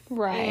life.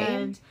 Right.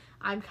 And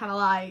I'm kind of,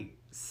 like,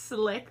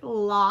 slick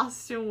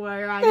lost in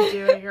where I'm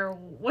doing or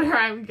where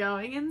I'm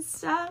going and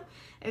stuff.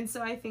 And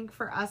so I think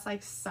for us,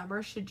 like,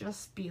 summer should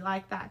just be,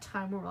 like, that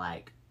time where we're,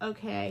 like,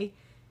 okay,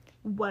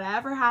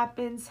 whatever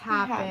happens.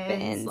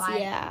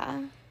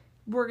 Like,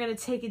 we're gonna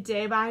take it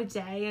day by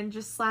day and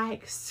just,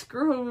 like,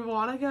 screw it, we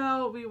wanna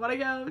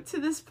go to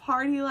this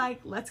party,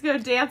 like, let's go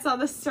dance on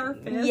the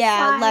surface.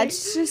 Yeah, like,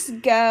 let's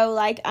just go.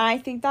 Like, I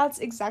think that's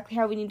exactly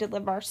how we need to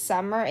live our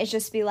summer. It's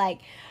just be like,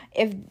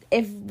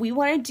 if we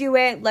want to do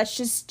it, let's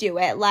just do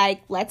it.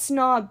 Like, let's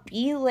not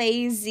be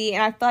lazy.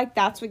 And I feel like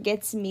that's what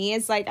gets me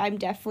is, like, I'm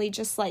definitely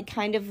just, like,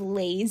 kind of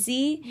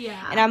lazy.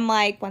 Yeah. And I'm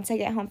like, once I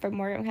get home from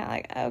work, I'm kind of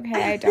like,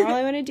 okay, I don't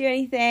really want to do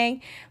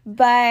anything.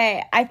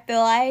 But I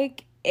feel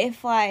like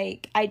if,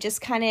 like, I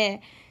just kind of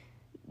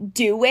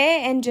do it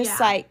and just,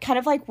 like, kind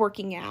of like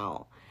working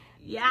out.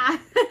 Yeah.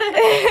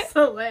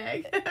 So,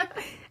 like.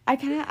 I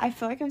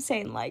feel like I'm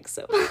saying, like,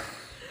 so much.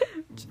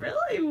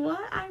 Really?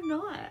 What? I'm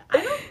not.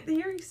 I don't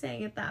hear you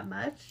saying it that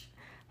much.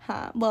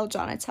 Huh. Well,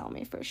 John would tell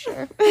me for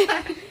sure.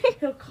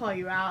 He'll call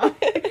you out.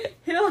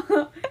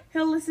 He'll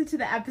listen to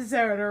the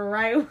episode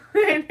right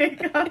when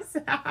it comes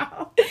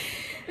out.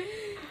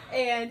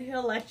 And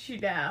he'll let you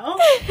know.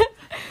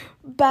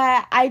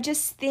 But I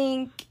just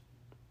think,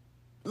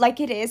 like,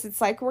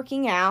 it's like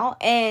working out,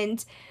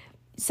 and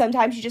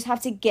sometimes you just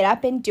have to get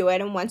up and do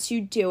it, and once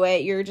you do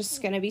it, you're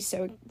just gonna be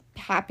so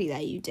happy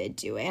that you did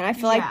do it. And I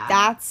feel like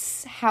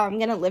that's how I'm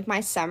gonna live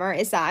my summer,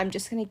 is that I'm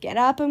just gonna get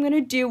up, I'm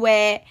gonna do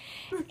it,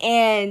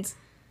 and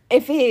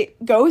if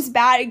it goes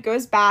bad, it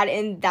goes bad,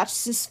 and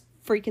that's just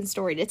freaking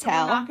story to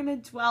tell. I'm not gonna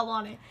dwell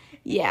on it.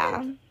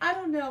 Yeah. And I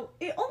don't know.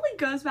 It only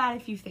goes bad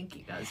if you think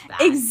it goes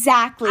bad.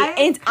 Exactly.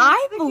 And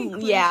I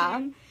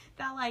believe,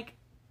 that, like,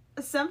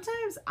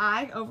 sometimes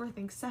I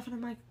overthink stuff and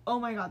I'm like,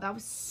 oh my god, that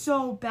was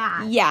so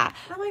bad. Yeah.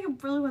 And I'm like,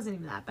 it really wasn't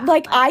even that bad.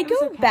 Like I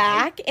go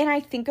back and I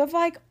think of,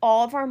 like,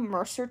 all of our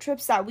Mercer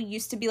trips that we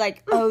used to be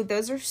like, oh,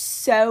 those are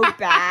so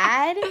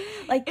bad.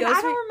 Like, those and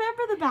I don't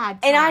remember the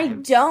bad times. And I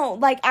don't.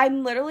 Like,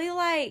 I'm literally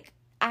like,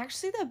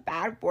 actually the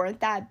bad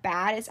weren't that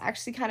bad. It's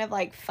actually kind of,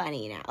 like,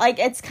 funny now. Like,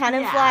 it's kind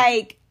of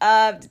like,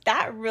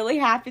 that really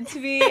happened to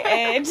me,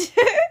 and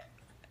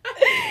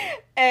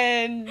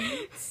and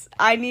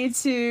I need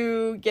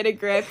to get a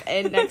grip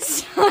and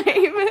next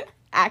time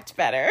act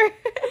better.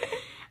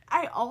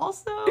 I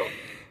also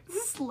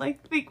just,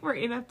 like, think we're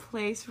in a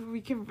place where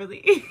we can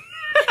really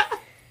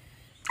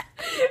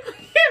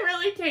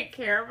take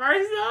care of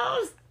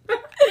ourselves.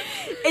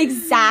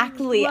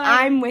 Exactly. Like,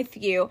 I'm with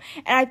you.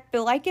 And I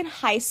feel like in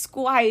high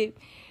school,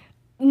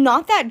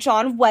 not that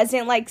John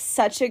wasn't, like,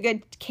 such a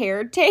good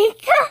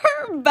caretaker,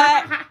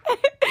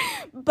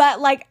 but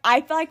like,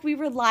 I feel like we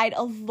relied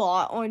a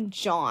lot on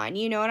John,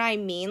 you know what I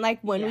mean? Like,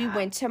 when we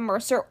went to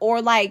Mercer,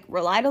 or, like,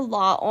 relied a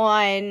lot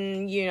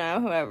on,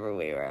 whoever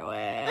we were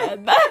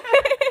with.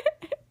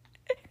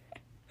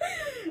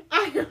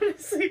 I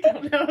honestly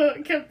don't know who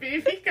it could be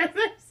because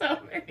there's so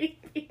many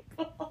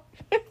people.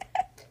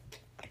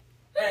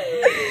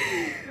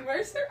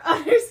 Mercer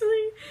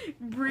honestly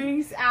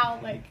brings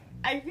out, like,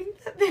 I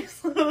think that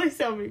there's literally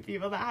so many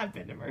people that have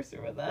been to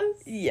Mercer with us.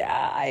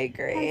 Yeah, I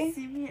agree.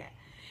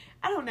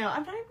 I don't know.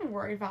 I'm not even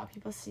worried about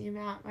people seeing me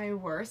at my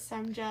worst.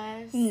 I'm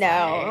just... No,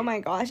 like, oh my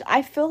gosh.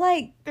 I feel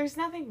like... There's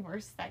nothing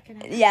worse that could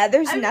happen. Yeah,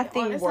 there's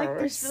nothing worse. Like,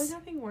 there's really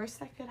nothing worse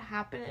that could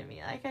happen to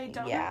me. Like, I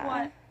don't know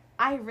what...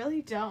 I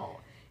really don't.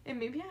 And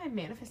maybe I'm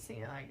manifesting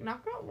it, like,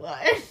 knock on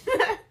wood.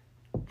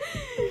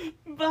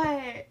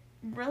 But,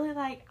 really,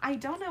 like, I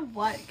don't know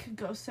what could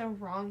go so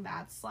wrong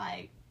that's,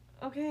 like,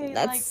 okay,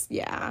 that's, like...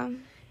 Yeah.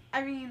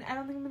 I mean, I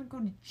don't think I'm gonna go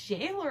to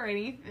jail or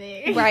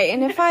anything. Right,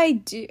 and if I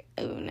do...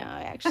 Oh, no,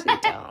 I actually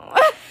don't.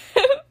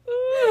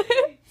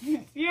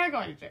 You're not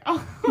going to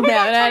jail. No.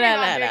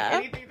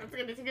 Anything that's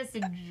gonna take us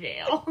to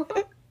jail.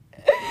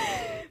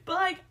 But,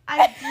 like,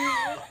 I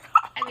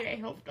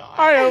hope not.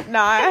 I hope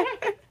not.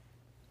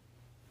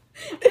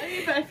 I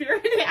mean, but if you're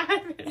in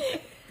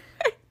it,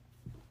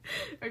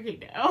 Okay,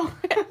 no.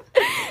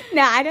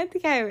 No, I don't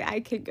think I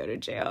could go to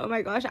jail. Oh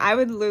my gosh, I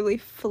would literally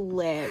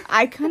flip.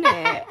 I couldn't.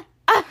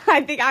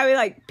 I think I would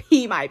like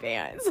pee my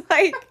pants.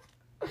 Like,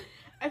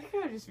 I think I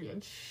would just be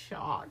in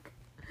shock.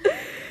 I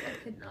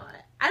could not.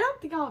 I don't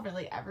think I'll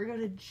really ever go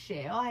to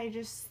jail. I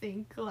just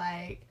think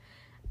like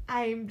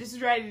I'm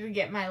just ready to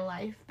get my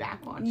life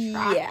back on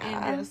track.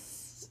 Yeah. And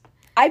just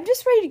I'm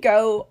just ready to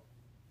go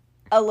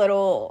a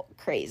little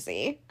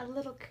crazy. a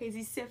little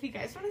crazy. So if you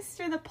guys want to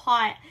stir the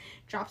pot,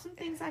 drop some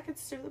things that could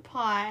stir the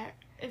pot.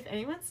 If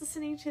anyone's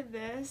listening to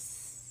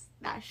this,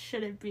 that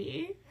shouldn't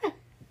be.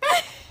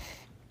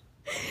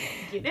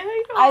 You know who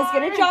you are. I was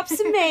gonna drop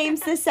some names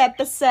this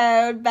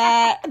episode,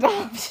 but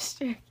no, I'm just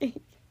joking.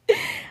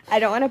 I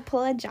don't want to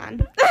pull a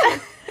John.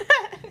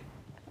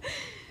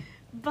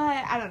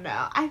 But I don't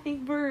know. I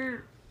think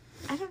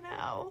I don't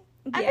know.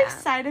 I'm Yeah.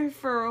 excited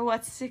for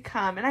what's to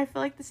come, and I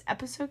feel like this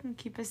episode can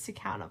keep us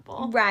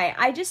accountable. Right.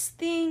 I just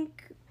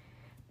think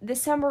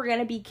this time we're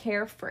gonna be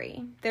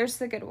carefree. There's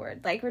the good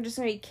word. Like, we're just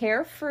gonna be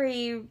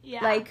carefree.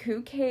 Yeah. Like,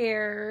 who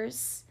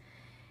cares?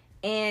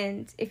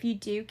 And if you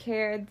do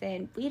care,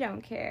 then we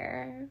don't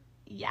care.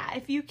 Yeah,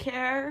 if you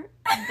care,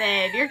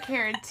 then you're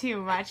caring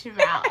too much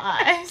about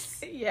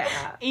us.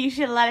 Yeah. You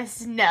should let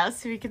us know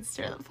so we can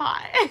stir the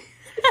pot.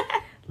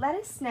 Let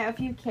us know if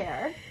you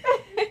care.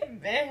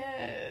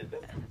 Man.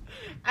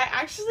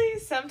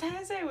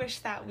 Sometimes I wish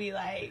that we,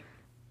 like,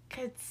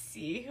 could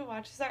see who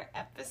watches our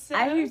episodes.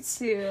 I do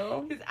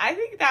too. Because I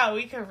think that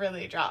we could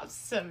really drop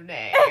some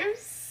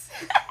names.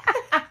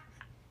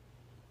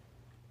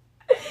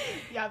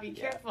 Y'all be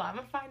careful. I'm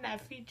going to find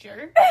that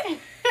feature.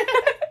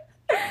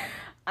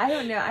 I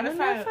don't know. I don't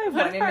know if I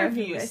want to know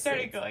who you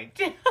started listens. going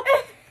down.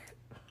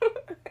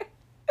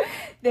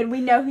 Then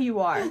we know who you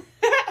are.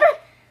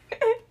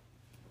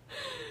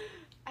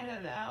 I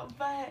don't know.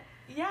 But,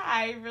 yeah,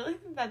 I really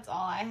think that's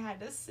all I had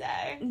to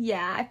say.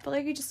 Yeah, I feel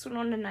like we just went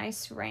on a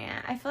nice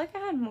rant. I feel like I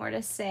had more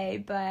to say,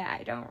 but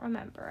I don't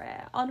remember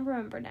it. I'll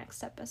remember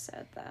next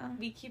episode, though.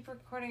 We keep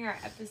recording our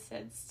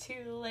episodes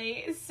too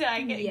late, so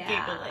I get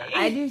giggly.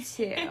 I do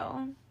too.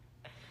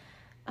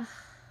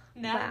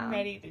 Now Wow. I'm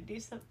ready to do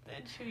something.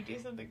 Should we do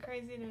something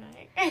crazy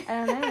tonight?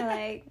 I don't know,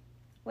 like,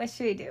 what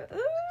should we do?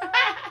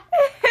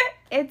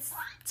 It's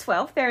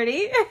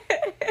 12:30.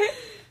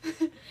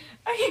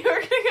 Okay,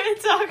 we're gonna go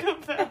to Taco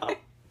Bell.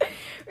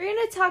 We're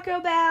going to Taco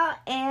Bell,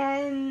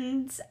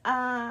 and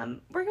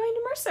we're going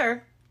to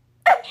Mercer.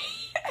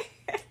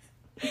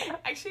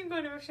 Actually, I'm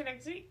going to Mercer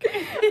next week.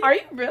 Are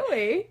you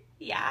really?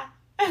 Yeah.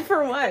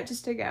 For what?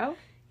 Just to go?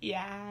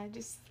 Yeah,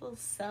 just a little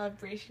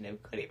celebration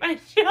of quitting my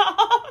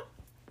job.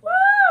 Woo!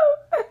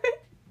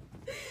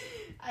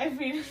 I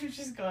mean, I'm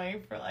just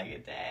going for like a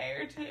day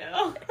or two.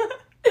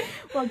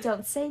 Well,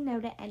 don't say no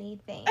to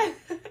anything.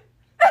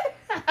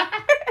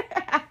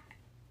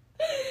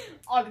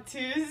 On a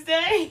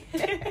Tuesday.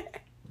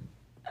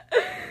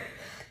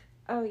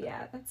 Oh,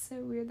 yeah. That's so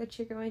weird that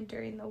you're going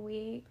during the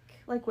week.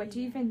 Like, what do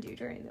you even do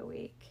during the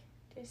week?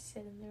 Just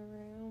sit in the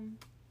room.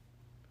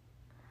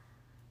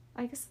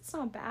 I guess it's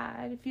not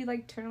bad if you,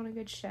 like, turn on a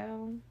good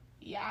show.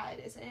 Yeah,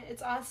 it isn't.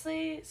 It's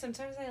honestly,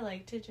 sometimes I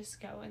like to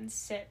just go and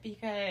sit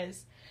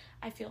because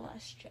I feel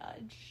less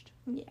judged.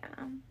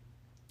 Yeah.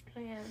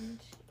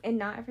 And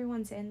not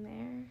everyone's in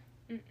there.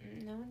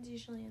 no one's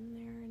usually in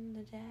there in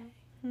the day.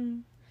 Hmm.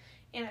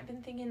 And I've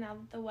been thinking now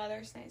that the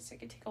weather's nice, I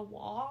could take a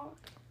walk.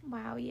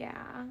 Wow,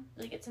 yeah.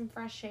 Really get some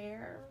fresh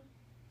air.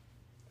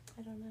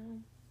 I don't know.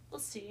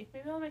 We'll see.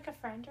 Maybe I'll make a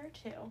friend or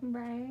two.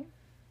 Right.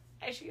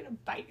 I should get a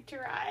bike to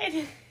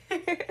ride.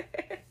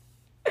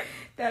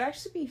 That'd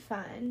actually be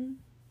fun.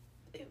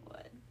 It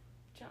would.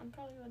 John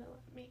probably wouldn't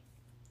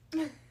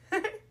let me.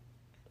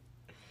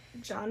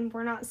 John,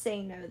 we're not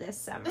saying no this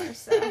summer,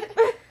 so.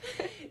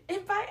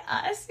 And by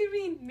us, you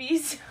mean me,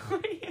 Zoe,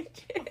 and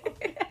John.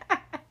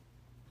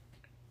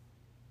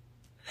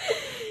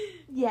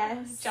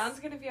 Yes. John's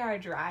gonna be our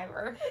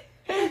driver.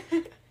 He's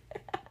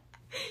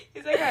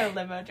like our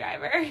limo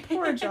driver.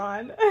 Poor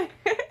John.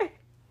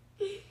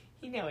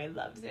 You know he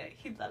loves it.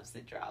 He loves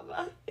the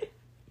drama.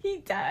 He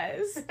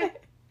does.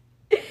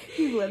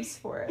 He lives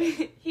for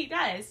it. He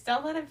does.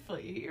 Don't let him fool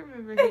you. You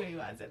remember who he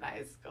was in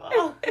high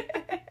school.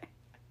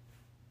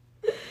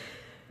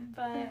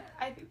 But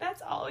I think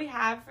that's all we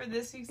have for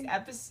this week's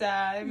episode.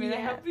 I mean, I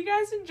Yeah. hope you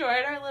guys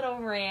enjoyed our little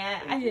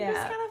rant. I think it was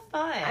Yeah. kind of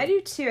fun. I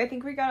do too. I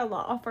think we got a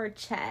lot off our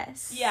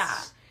chest. Yeah.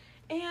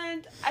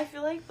 And I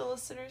feel like the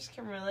listeners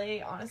can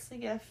really honestly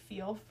get a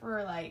feel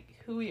for, like,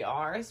 who we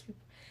are. As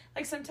people.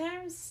 Like,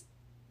 sometimes,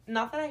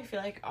 not that I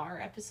feel like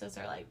our episodes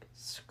are, like,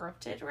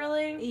 scripted,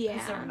 really. Yeah.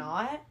 Because they're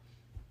not.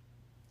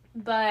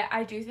 But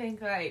I do think,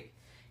 like,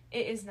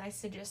 it is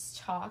nice to just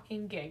talk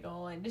and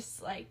giggle and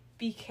just, like,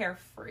 be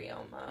carefree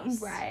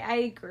almost. Right, I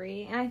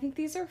agree. And I think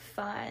these are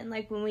fun.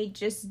 Like, when we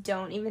just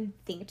don't even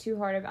think too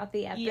hard about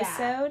the episode,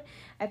 Yeah.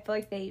 I feel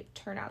like they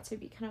turn out to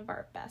be kind of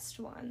our best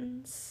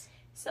ones.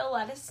 So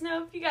let us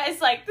know if you guys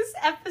like this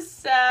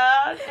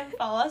episode and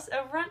follow us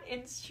over on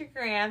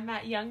Instagram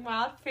at Young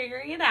Wild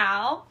Figuring It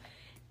Out.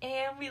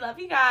 And we love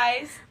you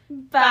guys.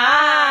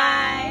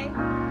 Bye!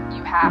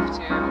 You have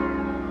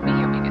to be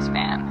biggest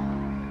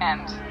fan.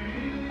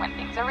 And when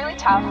things are really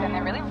tough and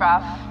they're really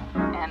rough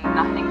and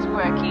nothing's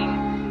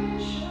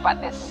working,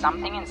 but there's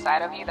something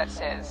inside of you that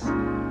says,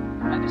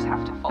 I just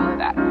have to follow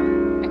that.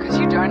 Because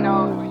you don't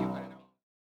know who you